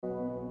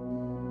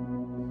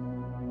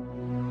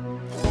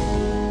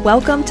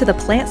Welcome to the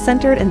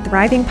Plant-Centered and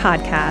Thriving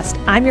podcast.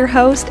 I'm your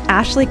host,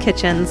 Ashley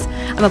Kitchens.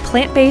 I'm a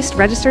plant-based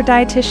registered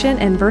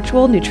dietitian and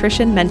virtual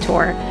nutrition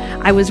mentor.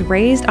 I was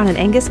raised on an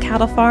Angus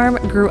cattle farm,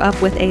 grew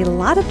up with a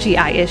lot of GI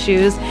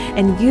issues,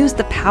 and used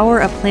the power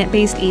of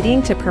plant-based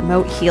eating to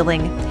promote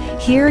healing.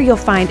 Here you'll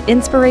find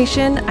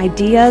inspiration,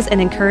 ideas,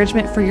 and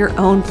encouragement for your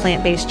own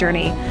plant-based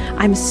journey.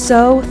 I'm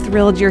so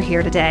thrilled you're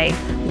here today.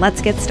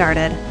 Let's get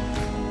started.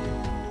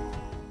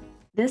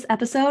 This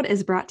episode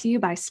is brought to you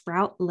by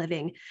Sprout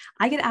Living.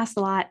 I get asked a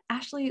lot,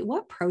 Ashley,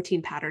 what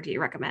protein powder do you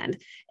recommend?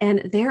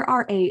 And there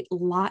are a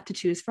lot to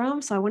choose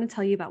from. So I want to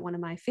tell you about one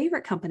of my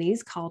favorite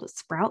companies called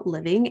Sprout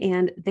Living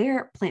and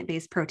their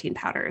plant-based protein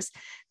powders.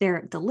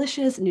 They're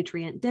delicious,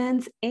 nutrient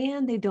dense,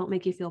 and they don't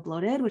make you feel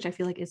bloated, which I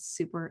feel like is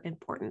super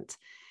important.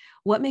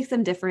 What makes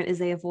them different is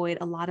they avoid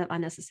a lot of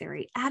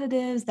unnecessary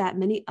additives that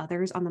many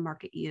others on the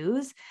market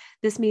use.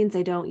 This means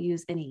they don't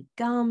use any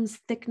gums,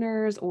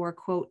 thickeners, or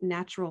quote,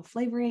 natural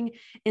flavoring.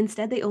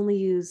 Instead, they only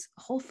use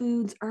whole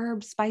foods,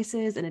 herbs,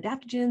 spices, and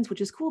adaptogens,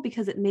 which is cool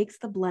because it makes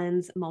the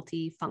blends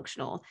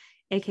multifunctional.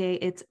 AKA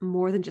it's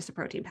more than just a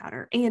protein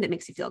powder and it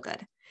makes you feel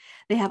good.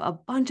 They have a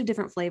bunch of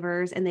different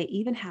flavors and they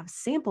even have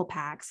sample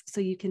packs so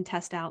you can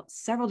test out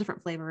several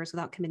different flavors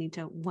without committing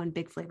to one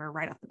big flavor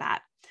right off the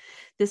bat.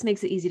 This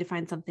makes it easy to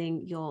find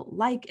something you'll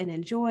like and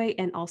enjoy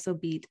and also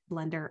beat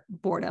blender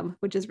boredom,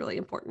 which is really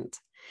important.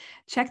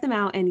 Check them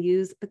out and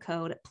use the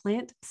code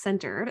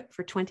PLANT-CENTERED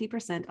for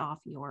 20% off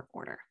your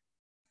order.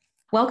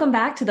 Welcome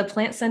back to the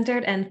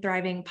Plant-Centered and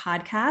Thriving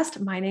podcast.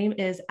 My name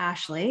is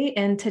Ashley,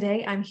 and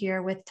today I'm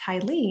here with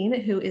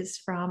Tylene, who is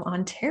from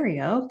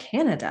Ontario,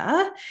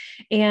 Canada,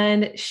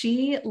 and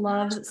she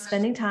loves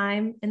spending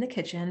time in the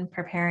kitchen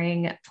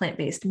preparing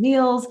plant-based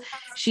meals.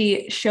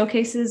 She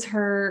showcases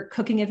her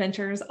cooking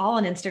adventures all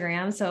on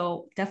Instagram,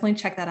 so definitely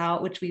check that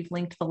out, which we've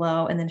linked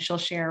below, and then she'll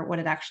share what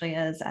it actually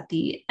is at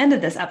the end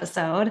of this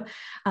episode.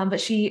 But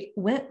she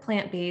went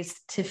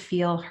plant-based to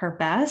feel her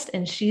best,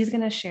 and she's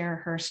going to share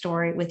her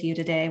story with you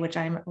today, which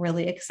I'm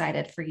really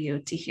excited for you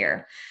to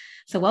hear.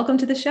 So welcome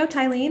to the show,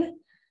 Tylene.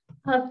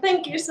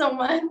 Thank you so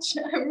much.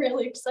 I'm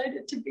really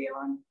excited to be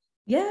on.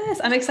 Yes,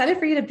 I'm excited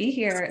for you to be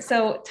here.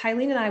 So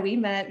Tylene and we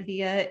met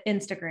via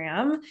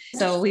Instagram.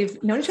 So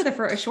we've known each other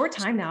for a short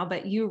time now,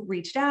 but you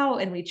reached out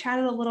and we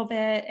chatted a little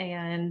bit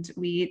and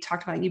we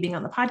talked about you being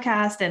on the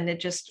podcast and it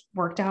just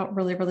worked out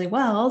really, really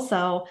well.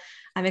 So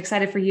I'm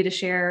excited for you to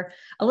share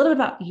a little bit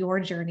about your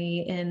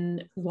journey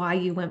and why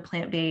you went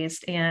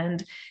plant-based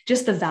and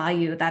just the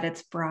value that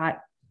it's brought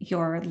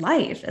your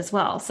life as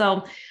well.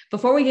 So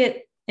before we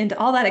get into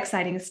all that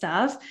exciting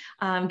stuff,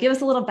 give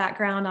us a little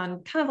background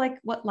on kind of like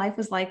what life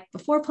was like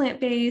before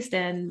plant-based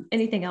and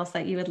anything else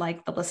that you would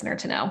like the listener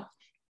to know.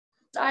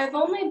 I've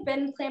only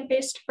been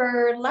plant-based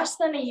for less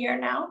than a year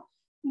now,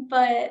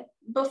 but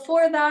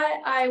before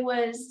that I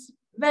was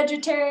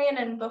vegetarian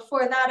and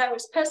before that I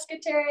was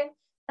pescatarian.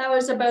 That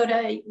was about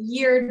a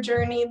year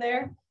journey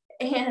there.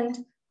 And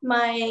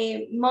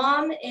my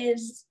mom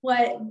is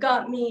what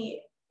got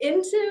me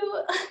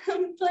into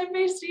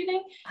plant-based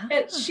eating.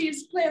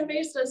 She's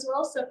plant-based as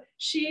well, so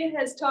she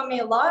has taught me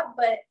a lot,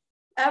 but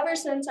ever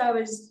since I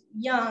was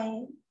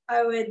young,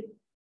 I would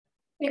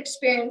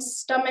experience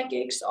stomach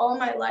aches all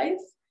my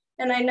life,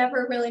 and I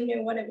never really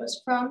knew what it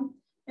was from.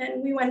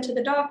 And we went to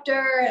the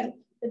doctor, and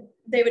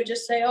they would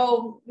just say,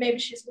 oh, maybe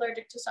she's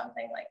allergic to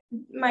something. Like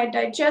my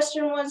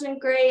digestion wasn't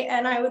great,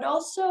 and I would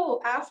also,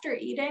 after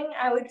eating,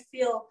 I would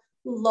feel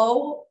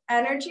low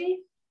energy.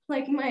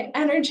 Like my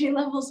energy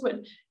levels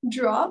would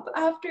drop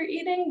after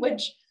eating,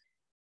 which,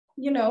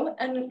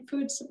 and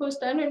food's supposed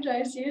to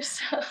energize you.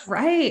 So.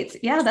 Right.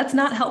 Yeah, that's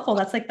not helpful.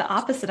 That's like the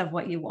opposite of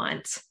what you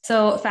want.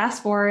 So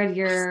fast forward,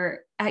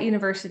 you're at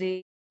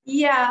university.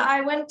 Yeah,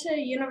 I went to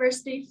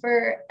university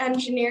for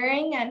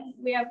engineering and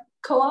we have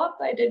co-op.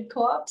 I did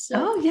co-op. So.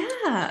 Oh,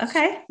 yeah.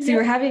 Okay. So you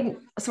were having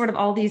sort of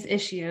all these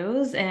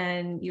issues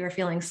and you were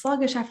feeling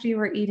sluggish after you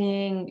were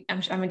eating.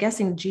 I'm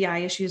guessing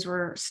GI issues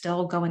were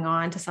still going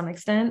on to some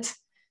extent.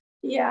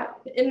 Yeah,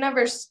 it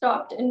never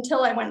stopped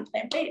until I went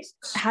plant-based.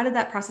 How did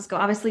that process go?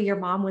 Obviously, your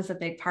mom was a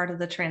big part of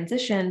the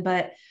transition,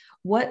 but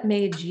what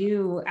made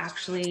you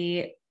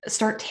actually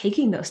start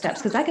taking those steps?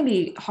 Because that can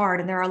be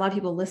hard. And there are a lot of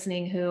people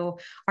listening who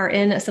are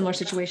in a similar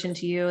situation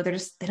to you. They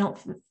don't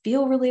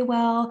feel really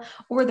well,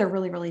 or they're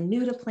really, really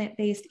new to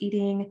plant-based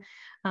eating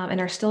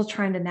and are still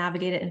trying to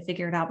navigate it and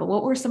figure it out. But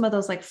what were some of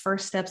those like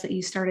first steps that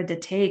you started to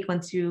take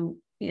once you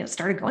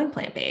started going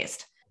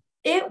plant-based?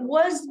 It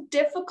was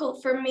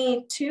difficult for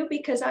me too,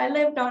 because I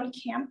lived on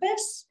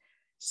campus.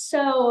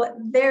 So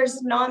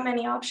there's not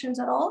many options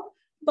at all,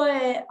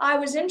 but I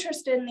was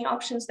interested in the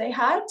options they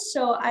had.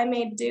 So I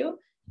made do,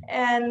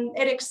 and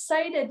it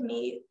excited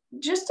me.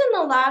 Just in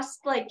the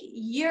last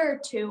year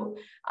or two,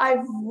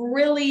 I've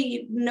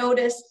really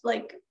noticed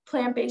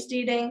plant-based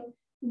eating,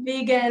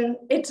 vegan,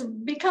 it's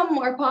become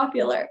more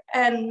popular.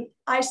 And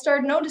I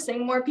started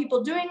noticing more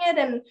people doing it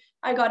and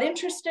I got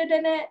interested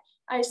in it.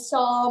 I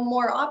saw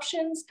more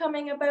options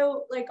coming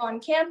about on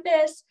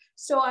campus.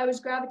 So I was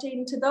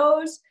gravitating to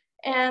those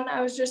and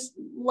I was just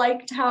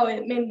liked how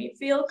it made me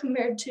feel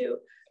compared to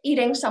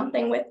eating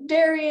something with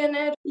dairy in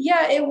it.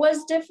 Yeah, it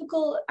was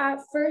difficult at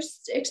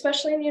first,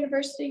 especially in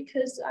university,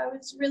 because I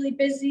was really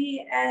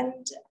busy,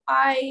 and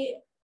I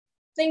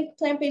think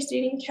plant-based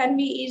eating can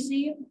be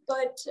easy,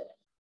 but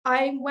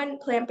I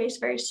went plant-based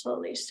very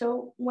slowly.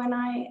 So when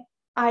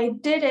I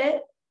did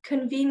it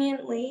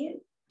conveniently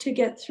to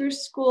get through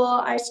school,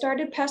 I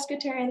started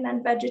pescatarian,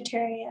 then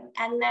vegetarian.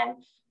 And then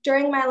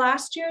during my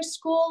last year of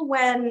school,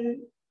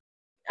 when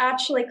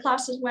actually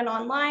classes went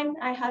online,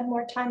 I had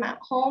more time at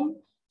home.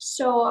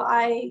 So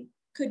I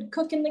could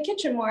cook in the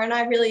kitchen more, and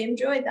I really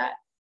enjoyed that.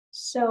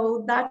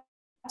 So that's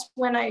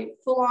when I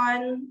full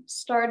on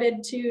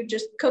started to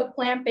just cook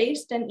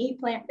plant-based and eat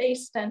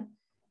plant-based. And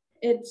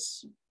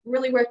it's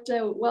really worked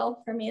out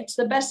well for me. It's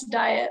the best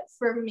diet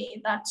for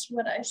me. That's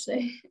what I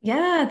say.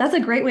 Yeah, that's a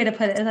great way to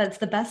put it. That's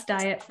the best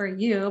diet for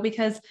you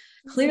because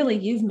clearly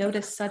you've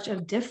noticed such a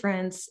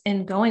difference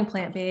in going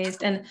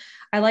plant-based. And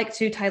I like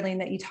to, Tylene,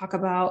 that you talk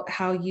about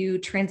how you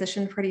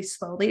transitioned pretty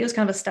slowly. It was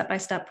kind of a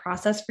step-by-step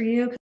process for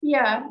you.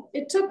 Yeah,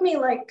 it took me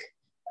like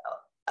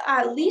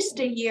at least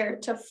a year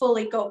to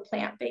fully go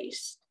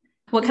plant-based.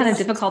 What kind of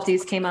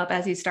difficulties came up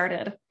as you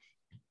started?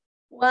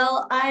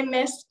 Well, I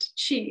missed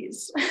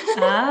cheese.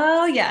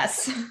 Oh,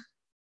 yes.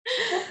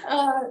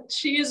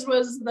 Cheese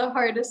was the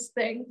hardest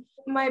thing.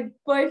 My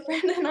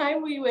boyfriend and I,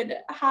 we would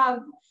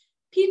have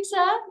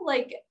pizza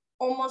like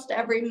almost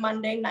every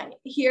Monday night.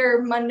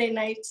 Here, Monday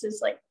nights is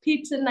like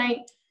pizza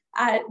night.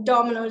 At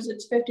Domino's,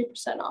 it's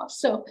 50% off.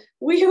 So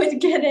we would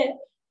get it.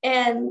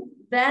 And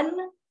then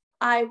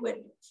I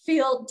would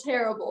feel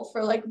terrible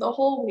for like the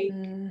whole week.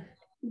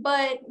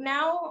 But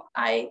now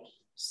I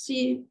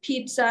see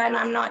pizza and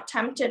I'm not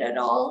tempted at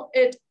all.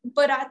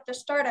 But at the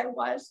start I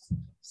was.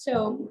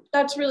 So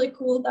that's really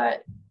cool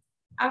that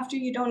after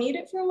you don't eat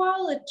it for a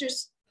while,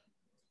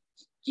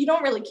 you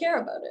don't really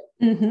care about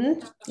it.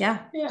 Mm-hmm. Yeah.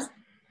 Yeah.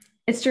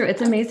 It's true.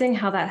 It's amazing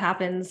how that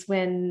happens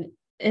when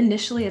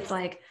initially it's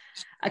like,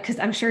 because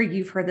I'm sure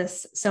you've heard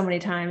this so many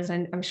times,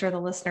 and I'm sure the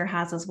listener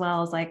has as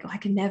well, is like, oh, I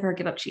can never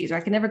give up cheese, or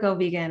I can never go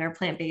vegan or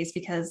plant-based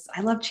because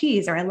I love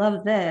cheese or I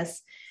love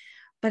this.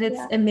 But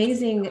it's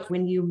amazing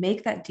when you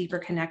make that deeper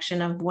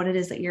connection of what it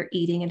is that you're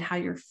eating and how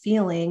you're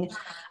feeling,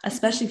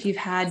 especially if you've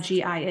had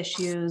GI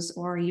issues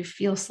or you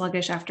feel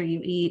sluggish after you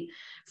eat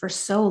for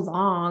so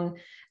long.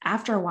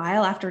 After a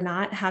while, after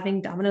not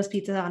having Domino's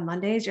pizza on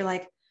Mondays, you're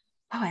like,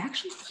 oh, I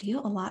actually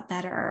feel a lot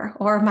better,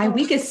 or my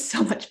week is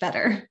so much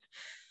better.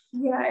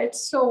 Yeah,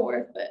 it's so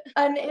worth it.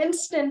 An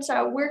instance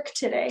at work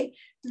today,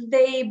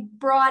 they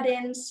brought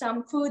in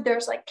some food.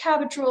 There's like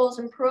cabbage rolls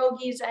and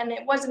pierogies, and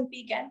it wasn't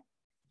vegan.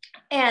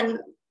 And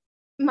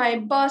my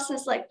boss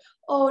is like,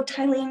 oh,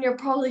 Tylene, you're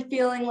probably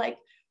feeling like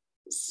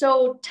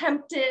so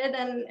tempted.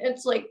 And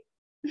it's like,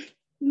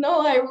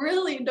 no, I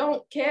really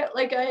don't care.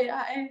 Like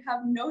I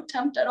have no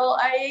tempt at all.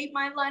 I ate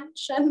my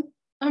lunch and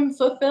I'm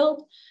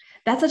fulfilled.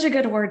 That's such a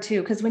good word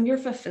too, because when you're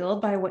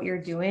fulfilled by what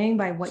you're doing,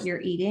 by what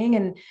you're eating,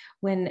 and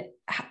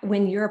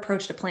when your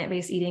approach to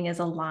plant-based eating is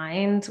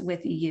aligned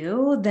with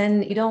you,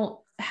 then you don't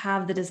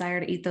have the desire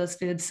to eat those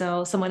foods.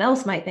 So someone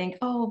else might think,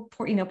 oh,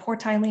 poor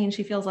Tylene,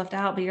 she feels left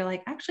out. But you're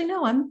like, actually,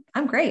 no,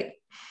 I'm great.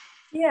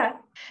 Yeah.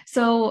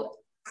 So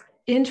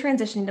in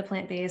transitioning to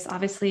plant-based,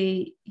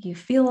 obviously you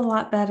feel a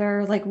lot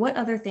better. Like what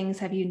other things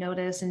have you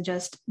noticed in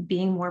just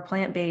being more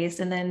plant-based?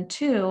 And then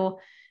two,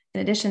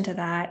 in addition to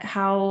that,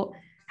 how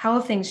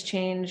have things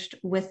changed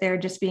with there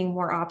just being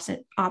more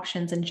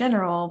options in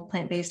general,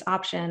 plant-based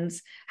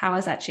options? How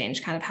has that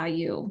changed kind of how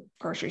you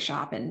grocery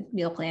shop and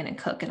meal plan and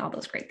cook and all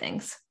those great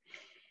things?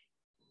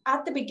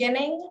 At the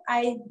beginning,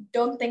 I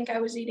don't think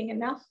I was eating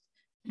enough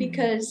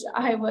because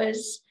I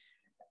was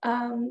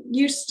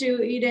used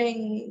to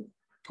eating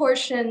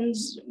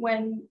portions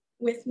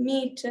with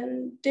meat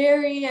and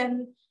dairy,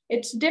 and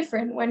it's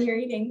different when you're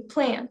eating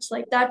plants.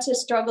 Like that's a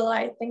struggle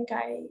I think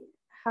I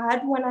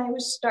had when I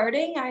was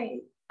starting.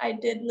 I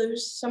did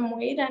lose some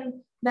weight, and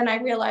then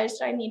I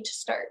realized I need to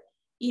start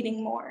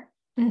eating more.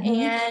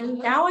 And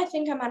now I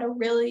think I'm at a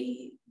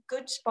really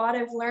good spot.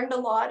 I've learned a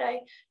lot. I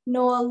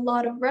know a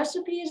lot of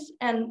recipes,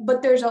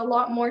 but there's a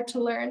lot more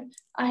to learn.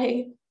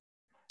 I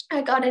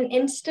got an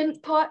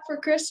Instant Pot for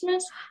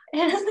Christmas.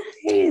 And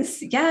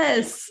nice.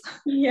 Yes.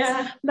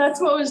 Yeah, that's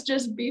what was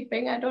just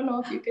beeping. I don't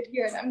know if you could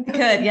hear it. I'm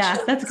good. Yeah,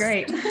 that's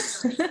great.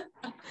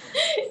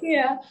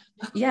 Yeah.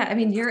 Yeah. I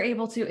mean, you're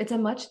able to, it's a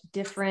much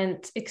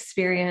different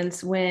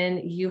experience when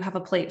you have a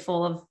plate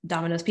full of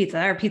Domino's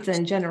pizza or pizza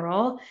in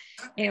general,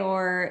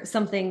 or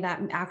something that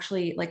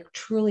actually like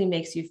truly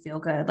makes you feel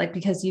good. Like,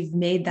 because you've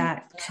made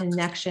that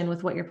connection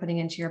with what you're putting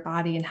into your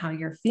body and how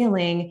you're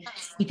feeling.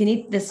 You can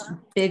eat this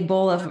big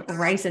bowl of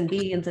rice and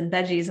beans and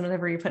veggies and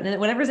whatever you're putting in it,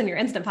 whatever's in your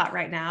Instant Pot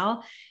right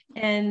now,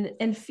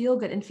 and feel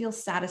good and feel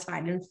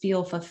satisfied and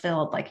feel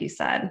fulfilled, like you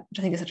said, which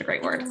I think is such a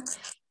great word.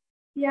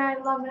 Yeah,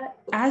 I love it.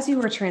 As you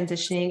were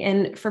transitioning,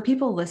 and for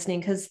people listening,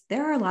 because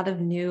there are a lot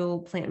of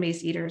new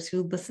plant-based eaters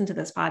who listen to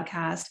this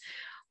podcast,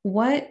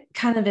 what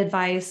kind of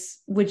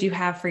advice would you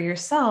have for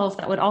yourself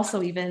that would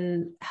also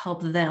even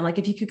help them? Like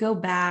if you could go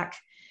back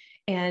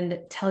and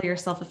tell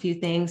yourself a few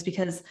things,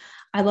 because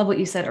I love what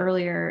you said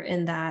earlier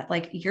in that,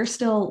 like, you're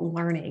still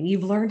learning.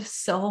 You've learned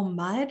so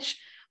much,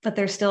 but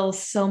there's still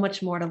so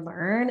much more to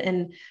learn.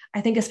 And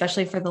I think,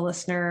 especially for the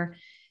listener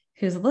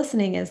who's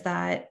listening, is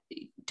that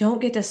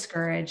don't get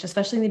discouraged,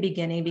 especially in the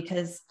beginning,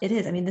 because it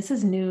is, I mean, this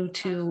is new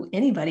to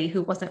anybody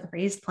who wasn't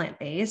raised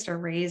plant-based or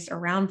raised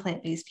around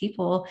plant-based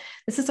people.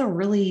 This is a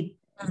really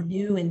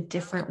new and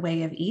different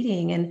way of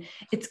eating. And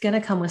it's going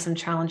to come with some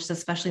challenges,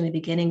 especially in the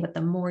beginning. But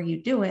the more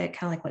you do it,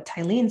 kind of like what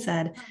Tylene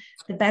said,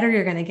 the better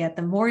you're going to get,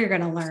 the more you're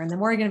going to learn, the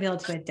more you're going to be able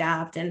to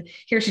adapt. And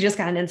here she just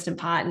got an Instant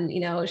Pot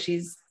and,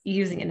 she's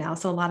using it now.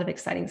 So a lot of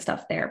exciting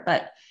stuff there.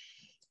 But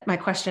my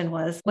question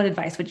was, what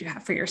advice would you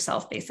have for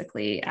yourself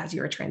basically as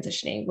you were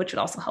transitioning, which would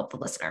also help the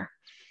listener?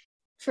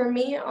 For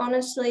me,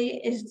 honestly,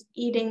 is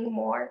eating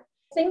more.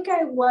 I think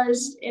I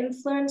was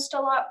influenced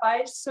a lot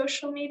by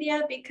social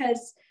media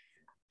because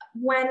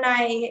when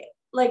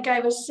like I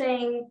was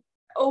saying,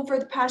 over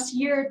the past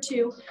year or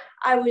two,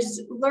 I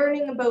was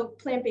learning about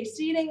plant-based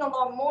eating a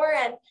lot more.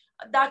 And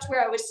that's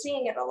where I was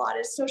seeing it a lot,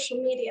 is social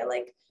media,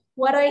 like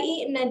what I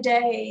eat in a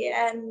day.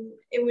 And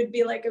it would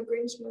be like a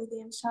green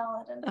smoothie and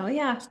salad. And oh,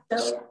 yeah.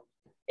 So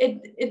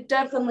it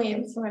definitely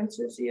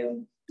influences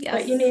you. Yes.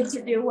 But you need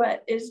to do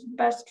what is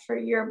best for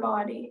your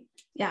body.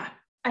 Yeah.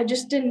 I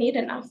just didn't eat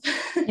enough.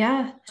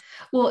 Yeah.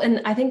 Well,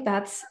 and I think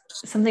that's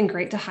something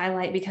great to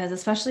highlight, because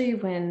especially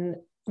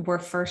when we're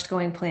first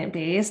going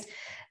plant-based,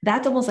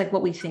 that's almost like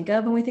what we think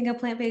of when we think of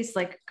plant-based,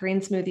 like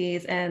green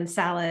smoothies and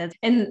salads.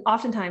 And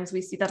oftentimes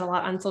we see that a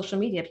lot on social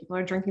media. People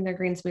are drinking their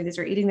green smoothies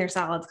or eating their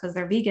salads because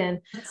they're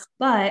vegan.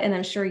 But, and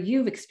I'm sure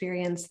you've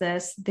experienced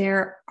this,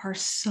 there are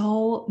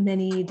so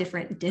many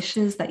different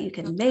dishes that you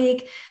can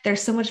make.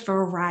 There's so much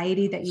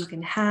variety that you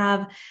can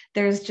have.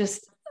 There's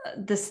just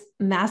this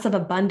massive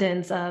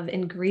abundance of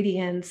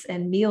ingredients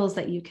and meals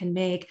that you can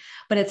make.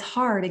 But it's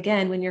hard,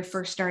 again, when you're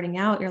first starting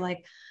out, you're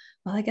like,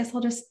 well, I guess I'll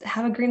just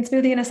have a green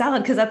smoothie and a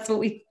salad, because that's what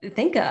we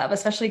think of,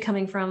 especially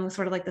coming from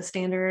sort of like the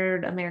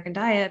standard American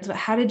diet. But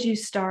how did you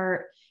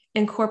start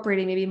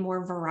incorporating maybe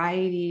more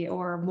variety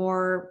or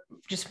more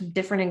just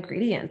different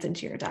ingredients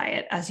into your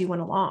diet as you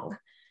went along?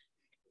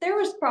 There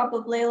was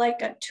probably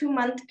like a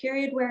 2-month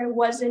period where I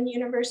was in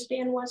university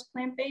and was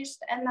plant-based,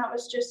 and that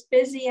was just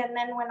busy. And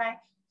then when I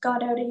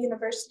got out of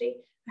university,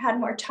 I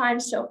had more time,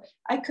 so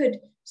I could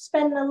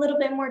spend a little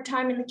bit more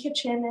time in the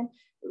kitchen and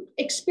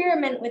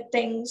experiment with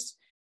things.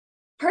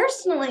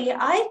 Personally,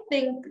 I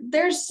think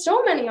there's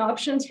so many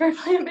options for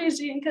plant-based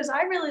eating because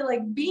I really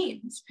like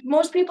beans.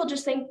 Most people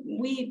just think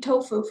we eat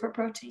tofu for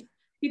protein.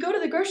 You go to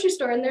the grocery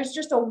store and there's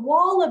just a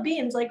wall of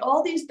beans, like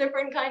all these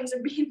different kinds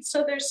of beans.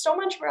 So there's so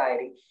much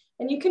variety.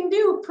 And you can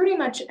do pretty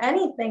much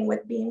anything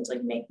with beans,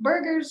 like make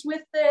burgers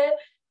with it,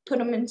 put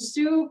them in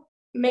soup,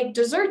 make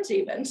desserts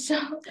even. So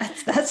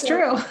that's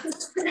true.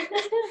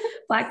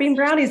 Black bean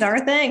brownies are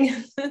a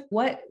thing.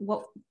 What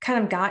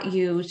kind of got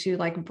you to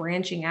like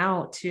branching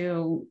out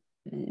to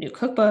new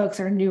cookbooks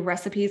or new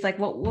recipes? Like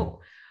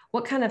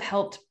what kind of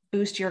helped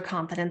boost your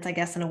confidence, I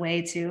guess, in a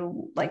way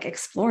to like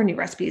explore new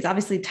recipes?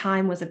 Obviously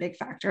time was a big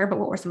factor, but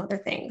what were some other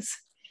things?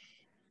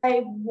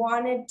 I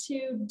wanted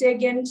to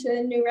dig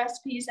into new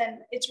recipes, and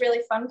it's really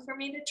fun for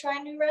me to try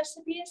new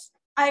recipes.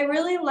 I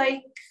really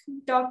like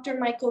Dr.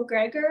 Michael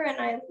Greger,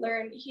 and I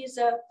learned he's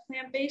a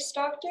plant-based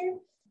doctor,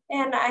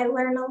 and I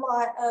learn a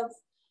lot of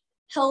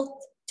health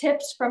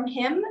tips from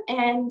him.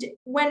 And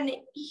when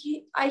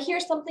I hear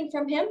something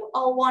from him,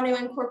 I'll want to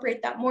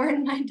incorporate that more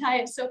in my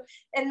diet. So,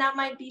 and that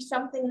might be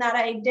something that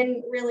I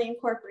didn't really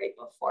incorporate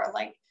before,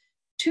 like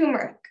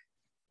turmeric,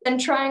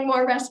 and trying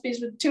more recipes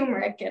with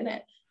turmeric in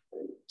it.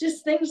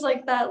 Just things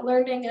like that,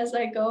 learning as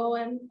I go.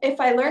 And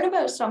if I learn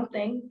about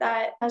something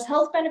that has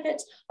health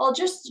benefits, I'll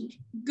just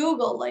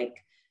Google like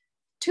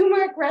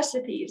turmeric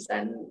recipes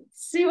and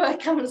see what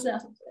comes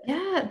up.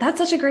 Yeah, that's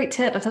such a great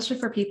tip, especially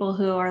for people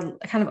who are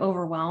kind of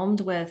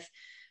overwhelmed with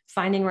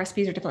finding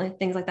recipes or different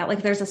things like that. Like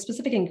if there's a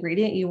specific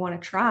ingredient you want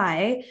to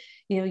try,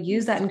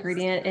 use that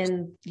ingredient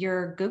in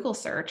your Google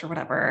search or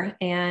whatever,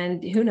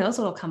 and who knows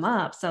what'll come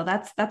up. So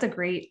that's a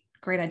great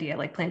idea,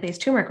 like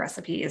plant-based turmeric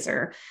recipes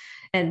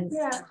and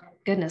yeah.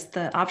 Goodness,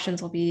 the options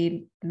will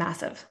be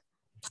massive.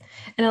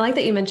 And I like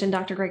that you mentioned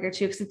Dr. Greger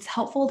too, because it's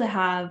helpful to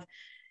have,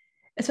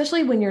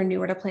 especially when you're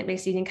newer to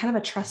plant-based eating, kind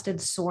of a trusted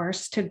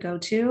source to go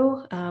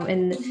to.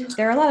 And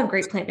there are a lot of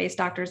great plant-based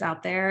doctors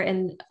out there,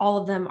 and all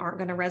of them aren't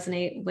going to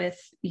resonate with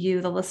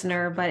you, the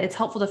listener, but it's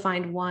helpful to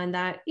find one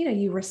that,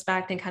 you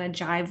respect and kind of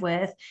jive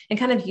with, and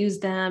kind of use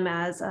them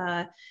as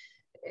a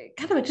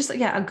kind of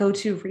a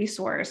go-to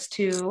resource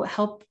to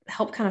help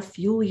kind of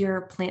fuel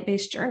your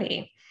plant-based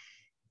journey.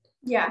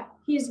 Yeah,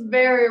 he's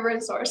very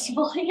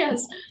resourceful. He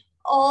has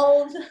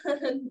all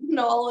the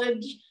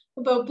knowledge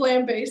about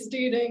plant-based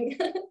eating.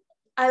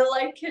 I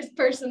like his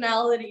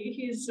personality.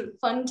 He's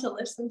fun to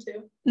listen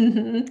to.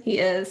 Mm-hmm. He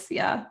is.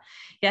 Yeah.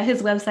 Yeah.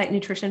 His website,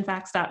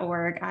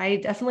 nutritionfacts.org. I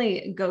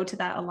definitely go to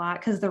that a lot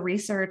because the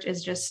research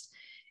is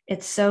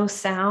it's so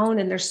sound,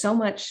 and there's so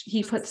much,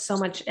 he puts so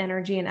much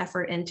energy and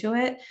effort into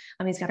it.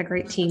 He's got a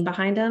great team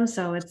behind him.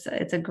 So it's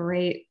a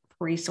great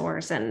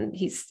resource, and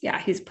he's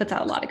puts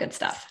out a lot of good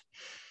stuff.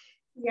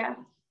 Yeah.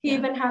 He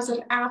even has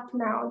an app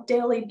now,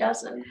 Daily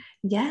Dozen.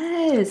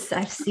 Yes,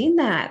 I've seen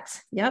that.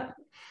 Yep.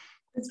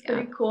 It's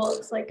pretty cool.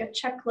 It's like a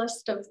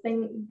checklist of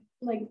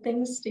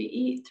things to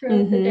eat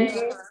throughout the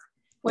day,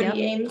 what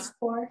he aims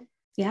for.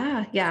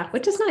 Yeah,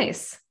 which is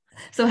nice.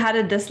 So how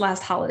did this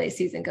last holiday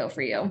season go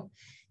for you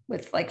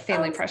with like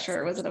family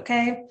pressure? Was it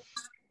okay?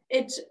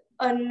 It's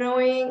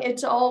annoying.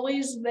 It's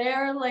always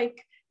there.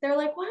 Like, they're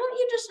like, why don't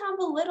you just have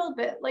a little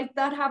bit? Like,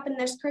 that happened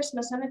this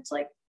Christmas. And it's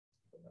like,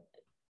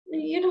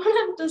 you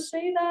don't have to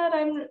say that.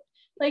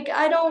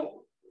 I don't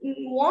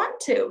want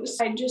to.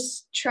 So I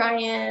just try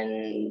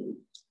and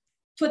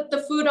put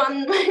the food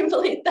on my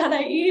plate that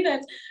I eat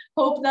and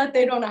hope that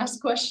they don't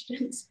ask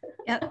questions.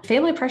 Yeah,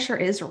 family pressure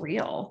is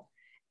real.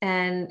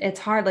 And it's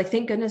hard. Like,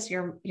 thank goodness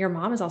your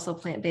mom is also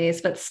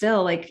plant-based, but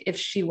still, like, if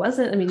she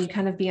wasn't, I mean, you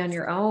kind of be on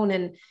your own,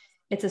 and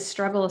it's a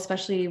struggle,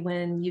 especially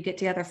when you get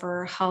together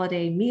for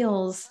holiday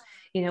meals,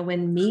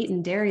 when meat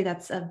and dairy,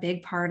 that's a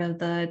big part of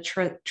the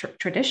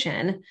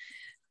tradition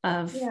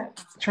of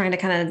trying to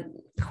kind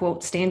of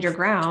quote, stand your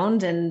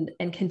ground and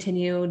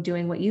continue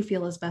doing what you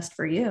feel is best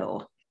for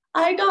you.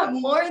 I got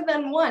more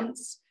than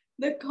once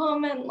the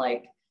comment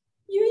like,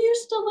 you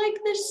used to like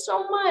this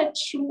so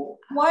much.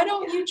 Why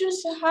don't you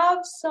just have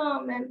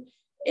some? And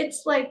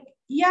it's like,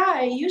 yeah,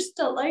 I used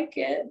to like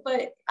it,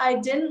 but I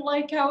didn't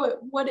like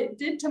what it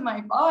did to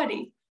my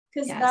body.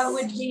 Because that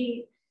would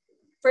be,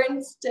 for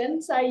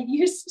instance,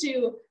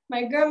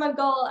 my grandma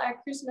Gull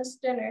at Christmas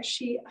dinner,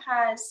 she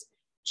has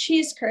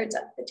cheese curds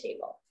at the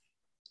table.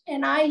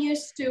 And I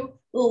used to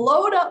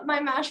load up my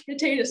mashed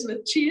potatoes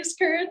with cheese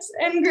curds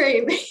and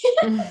gravy.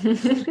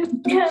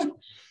 And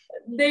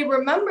they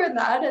remember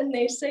that and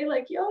they say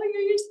like, yo, you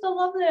used to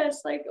love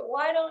this. Like,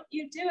 why don't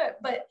you do it?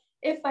 But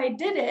if I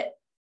did it,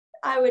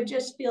 I would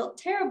just feel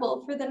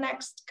terrible for the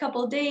next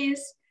couple of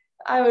days.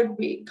 I would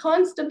be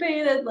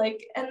constipated,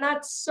 and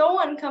that's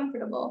so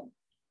uncomfortable.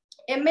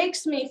 It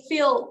makes me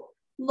feel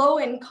low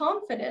in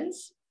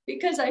confidence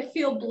because I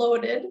feel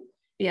bloated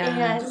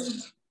and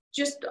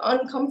just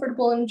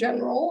uncomfortable in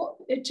general.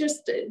 It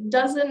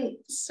doesn't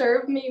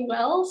serve me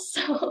well.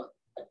 So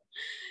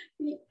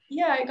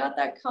yeah, I got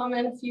that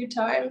comment a few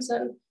times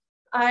and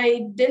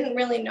I didn't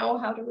really know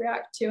how to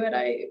react to it.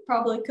 I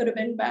probably could have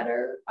been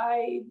better.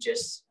 I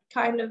just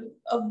kind of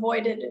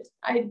avoided it.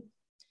 I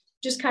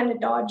just kind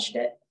of dodged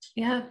it.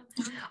 Yeah.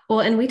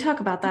 Well, and we talk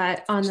about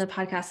that on the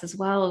podcast as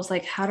well. It was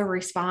like how to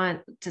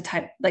respond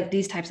to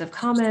these types of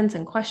comments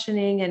and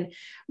questioning. And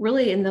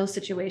really in those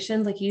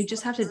situations, like you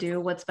just have to do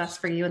what's best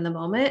for you in the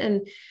moment.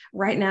 And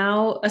right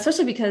now,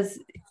 especially because,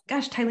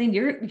 gosh, Tylene,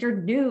 you're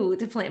new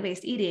to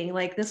plant-based eating.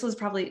 Like this was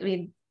probably, I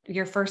mean,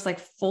 your first like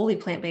fully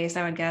plant-based,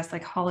 I would guess,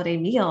 like holiday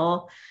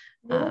meal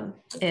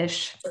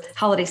ish,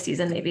 holiday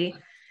season maybe.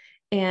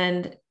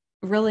 And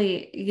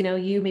really,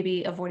 you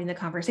maybe avoiding the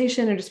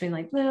conversation or just being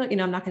like, no,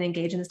 I'm not going to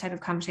engage in this type of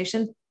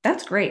conversation.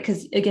 That's great.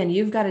 Cause again,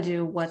 you've got to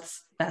do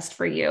what's best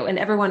for you. And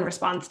everyone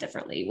responds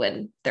differently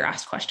when they're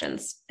asked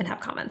questions and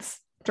have comments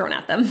thrown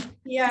at them.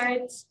 Yeah,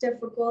 it's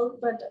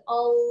difficult, but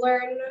I'll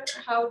learn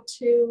how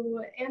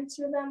to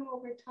answer them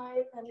over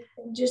time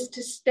and just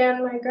to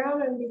stand my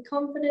ground and be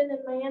confident in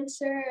my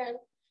answer and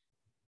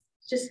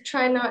just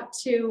try not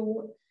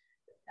to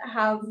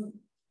have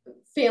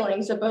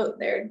feelings about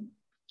their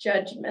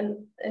judgment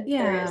if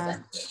there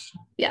isn't.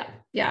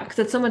 Yeah, because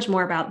it's so much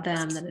more about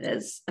them than it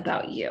is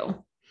about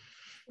you.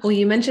 Well,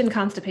 you mentioned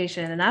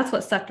constipation, and that's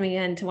what sucked me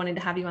into wanting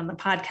to have you on the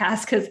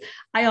podcast, because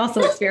I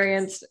also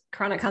experienced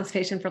chronic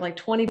constipation for like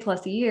 20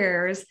 plus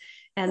years.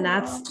 And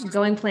that's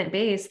going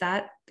plant-based,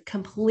 that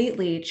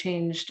completely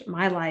changed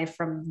my life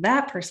from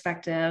that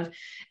perspective.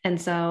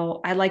 And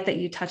so I like that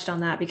you touched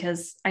on that,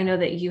 because I know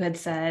that you had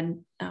said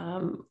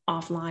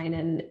offline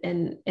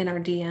and in our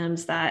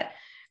DMs that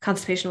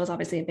constipation was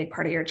obviously a big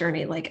part of your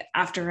journey. Like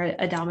after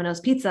a Domino's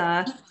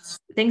pizza,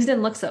 things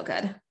didn't look so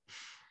good.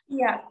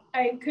 Yeah,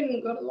 I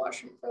couldn't go to the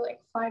washroom for like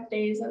 5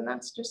 days, and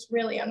that's just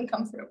really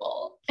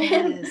uncomfortable.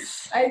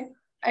 Yes. And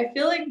I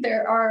feel like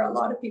there are a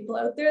lot of people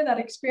out there that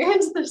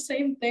experience the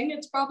same thing.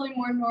 It's probably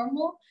more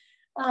normal.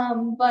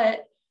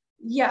 But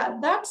yeah,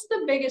 that's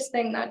the biggest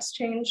thing that's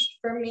changed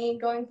for me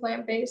going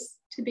plant-based,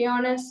 to be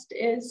honest,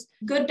 is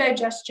good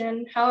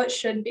digestion, how it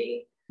should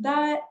be.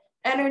 That,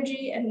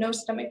 energy, and no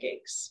stomach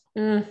aches.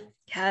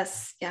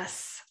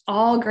 Yes.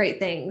 All great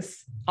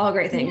things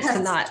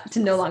yes. to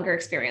no longer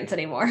experience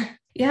anymore.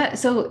 Yeah.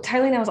 So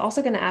Tylene, I was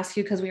also going to ask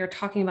you, because we were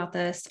talking about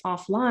this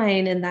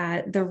offline, and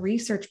that the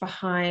research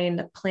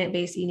behind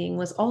plant-based eating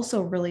was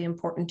also really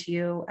important to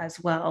you as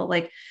well.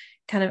 Like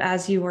kind of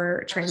as you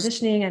were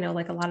transitioning, I know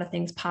like a lot of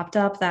things popped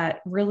up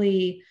that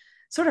really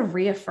sort of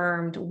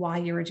reaffirmed why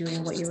you were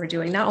doing what you were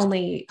doing, not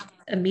only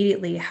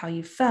immediately how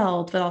you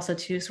felt, but also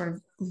to sort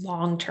of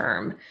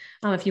long-term,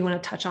 if you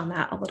want to touch on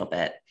that a little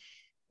bit.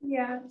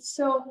 Yeah.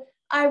 So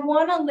I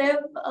want to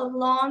live a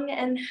long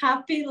and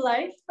happy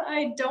life.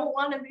 I don't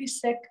want to be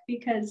sick,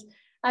 because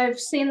I've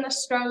seen the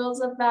struggles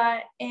of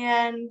that.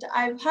 And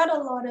I've had a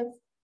lot of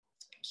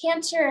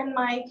cancer in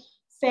my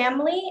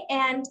family.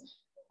 And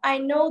I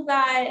know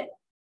that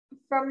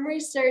from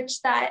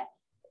research that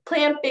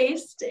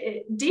plant-based,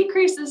 it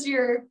decreases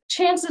your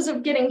chances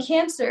of getting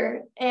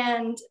cancer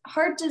and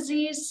heart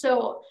disease.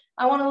 So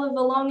I want to live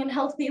a long and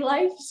healthy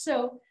life.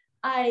 So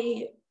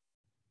I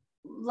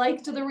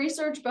liked the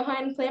research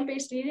behind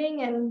plant-based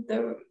eating and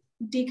the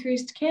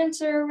decreased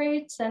cancer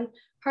rates and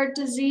heart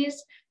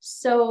disease.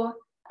 So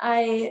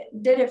I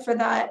did it for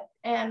that.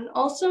 And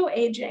also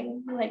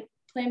aging, like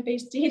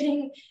plant-based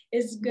eating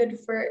is good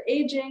for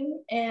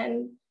aging,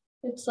 and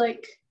it's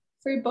like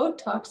free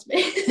Botox,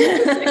 basically.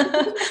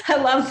 I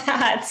love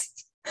that.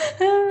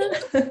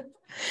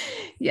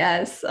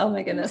 Yes. Oh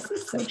my goodness.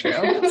 So true.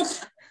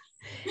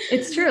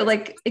 It's true.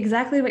 Like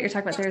exactly what you're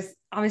talking about. There's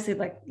obviously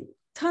like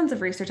tons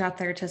of research out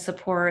there to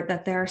support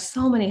that there are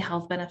so many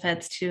health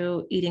benefits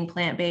to eating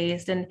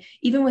plant-based. And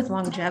even with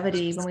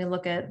longevity, when we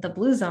look at the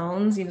blue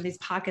zones, these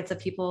pockets of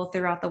people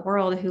throughout the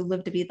world who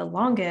live to be the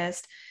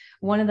longest,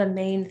 one of the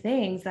main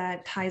things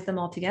that ties them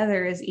all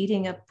together is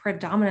eating a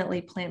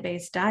predominantly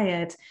plant-based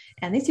diet.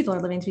 And these people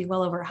are living to be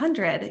well over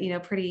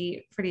 100,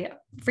 pretty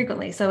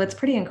frequently. So it's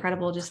pretty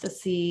incredible just to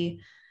see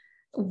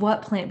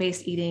what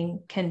plant-based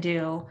eating can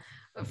do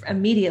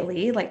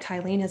immediately, like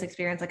Tylene has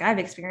experienced, like I've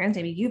experienced,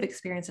 maybe you've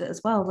experienced it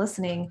as well,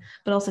 listening,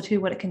 but also too,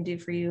 what it can do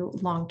for you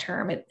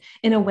long-term. It,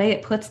 in a way,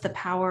 it puts the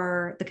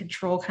power, the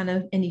control kind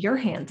of in your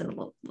hands in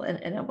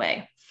a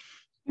way.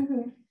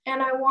 Mm-hmm.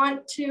 And I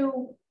want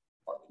to,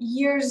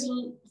 years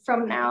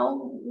from now,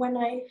 when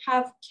I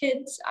have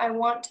kids, I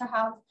want to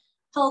have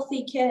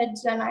healthy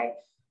kids. And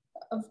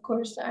of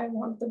course, I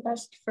want the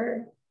best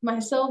for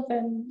myself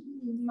and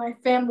my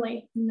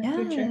family in the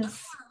future.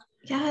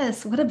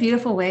 Yes. What a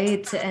beautiful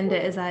way to end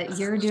it, is that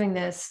you're doing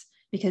this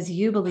because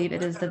you believe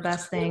it is the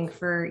best thing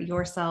for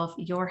yourself,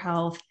 your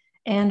health,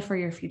 and for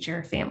your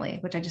future family,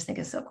 which I just think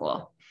is so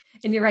cool.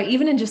 And you're right.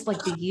 Even in just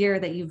like the year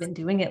that you've been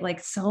doing it, like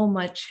so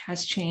much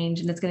has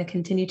changed and it's going to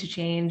continue to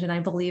change. And I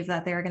believe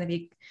that there are going to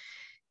be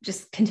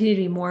just continue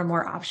to be more and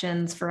more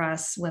options for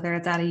us, whether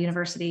it's at a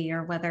university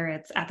or whether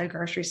it's at the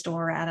grocery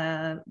store, or at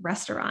a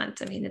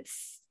restaurant. I mean,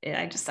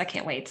 I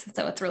can't wait.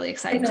 So it's a really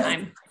exciting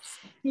time.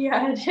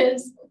 Yeah, it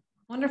is.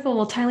 Wonderful.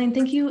 Well, Tylene,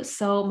 thank you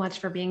so much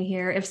for being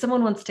here. If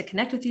someone wants to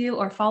connect with you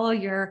or follow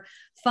your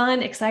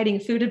fun,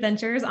 exciting food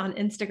adventures on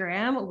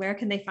Instagram, where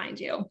can they find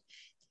you?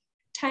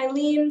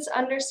 Tylene's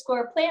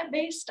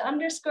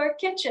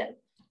 _plant-based_kitchen.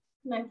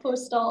 And I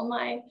post all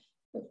my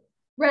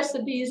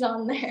recipes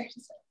on there.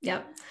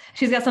 Yep.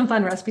 She's got some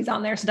fun recipes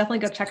on there. So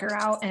definitely go check her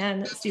out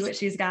and see what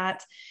she's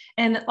got.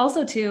 And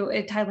also too,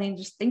 Tylene,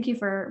 just thank you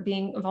for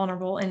being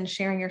vulnerable and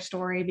sharing your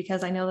story,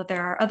 because I know that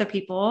there are other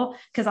people,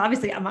 because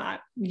obviously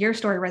your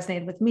story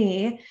resonated with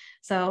me.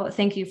 So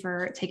thank you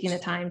for taking the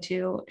time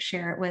to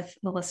share it with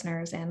the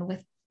listeners and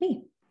with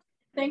me.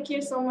 Thank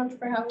you so much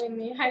for having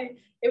me.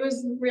 It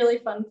was really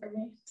fun for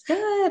me.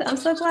 Good. I'm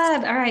so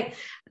glad. All right.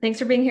 Thanks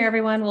for being here,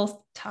 everyone.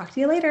 We'll talk to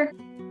you later.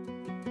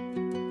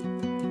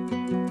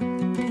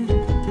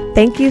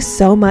 Thank you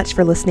so much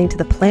for listening to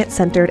the Plant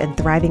Centered and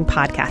Thriving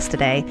podcast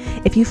today.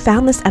 If you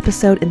found this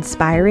episode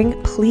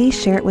inspiring, please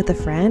share it with a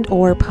friend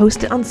or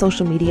post it on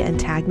social media and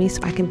tag me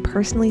so I can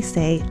personally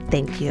say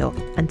thank you.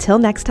 Until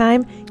next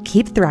time,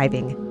 keep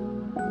thriving.